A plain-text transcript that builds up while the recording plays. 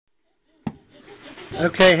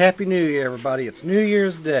Okay, Happy New Year, everybody. It's New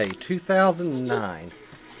Year's Day, 2009.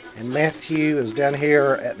 And Matthew is down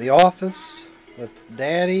here at the office with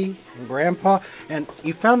Daddy and Grandpa. And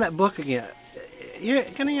you found that book again. You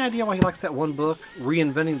got any idea why he likes that one book,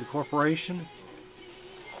 Reinventing the Corporation?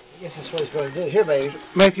 I guess that's what he's going to do. Here, baby.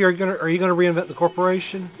 Matthew, are you going to reinvent the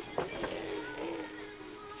corporation?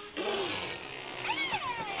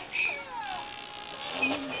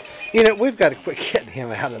 You know, we've got to quit getting him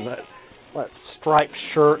out in that striped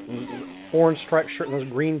shirt and orange striped shirt and those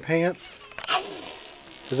green pants.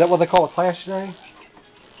 Is that what they call a class today?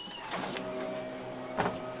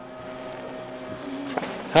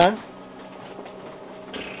 Huh?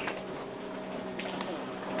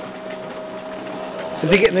 Is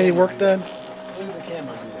he getting any work done? Leave the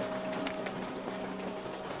camera here.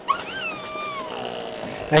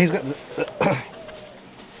 Now he's got.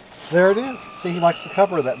 There it is. See, he likes the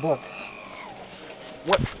cover of that book.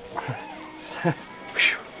 What?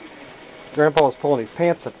 Grandpa was pulling his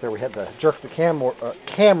pants up there. We had to jerk the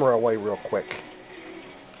camera away real quick.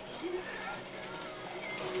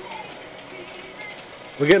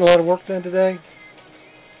 We getting a lot of work done today?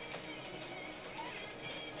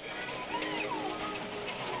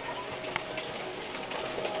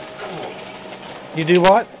 You do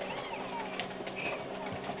what?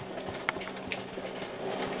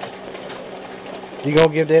 You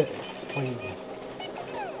gonna give that?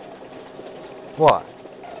 What?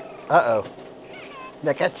 Uh-oh.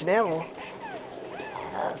 Now catch you now.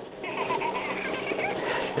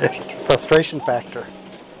 Frustration factor.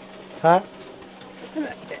 Huh? You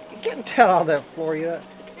can't tell all that for you.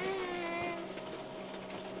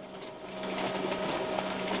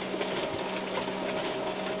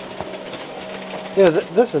 Yeah,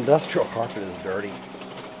 this industrial carpet is dirty.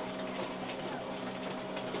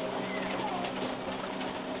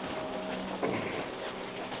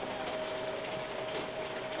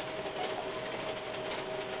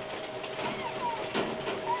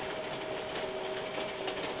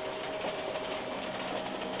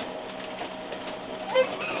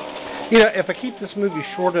 You know, if I keep this movie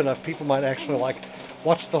short enough, people might actually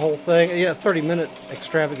watch the whole thing. Yeah, 30-minute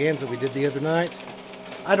extravaganza we did the other night.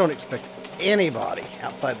 I don't expect anybody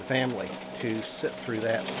outside the family to sit through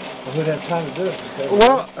that. Well, who'd have time to do it?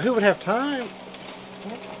 Well, who would have time?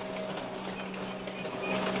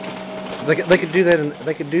 They could do that.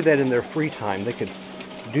 They could do that in their free time. They could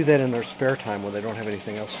do that in their spare time when they don't have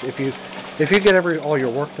anything else. If you get all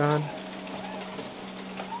your work done.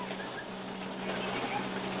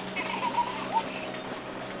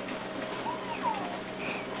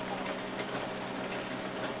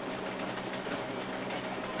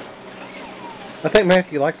 I think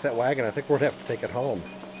Matthew likes that wagon. I think we're going to have to take it home.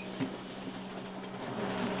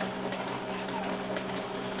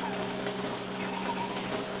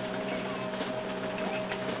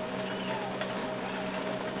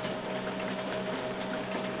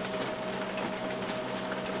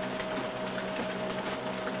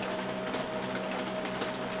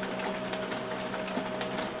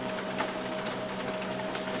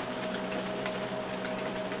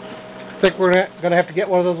 Think we're going to have to get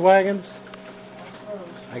one of those wagons?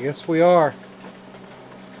 I guess we are.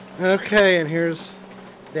 Okay, and here's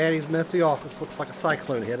Daddy's messy office. Looks like a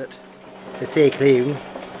cyclone hit it. The cyclone.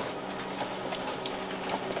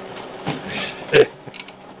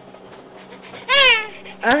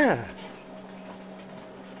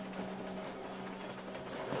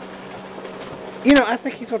 You know, I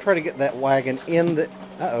think he's going to try to get that wagon in the...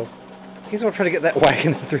 He's going to try to get that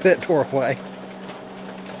wagon through that doorway.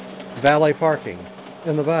 Valet parking.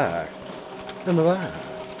 In the back. In the back.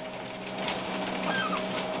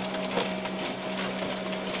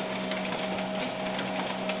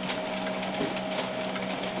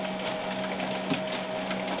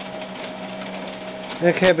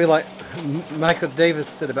 It can't be like Michael Davis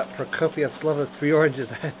said about Prokofiev's love of three oranges.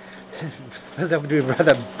 That would be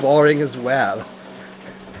rather boring as well.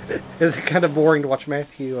 Is it kind of boring to watch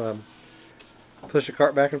Matthew push a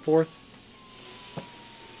cart back and forth?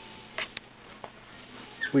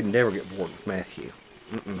 We'd never get bored with Matthew.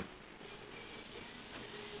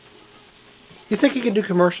 You think he could do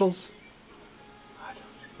commercials?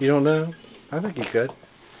 You don't know? I think he could.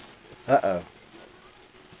 Uh-oh.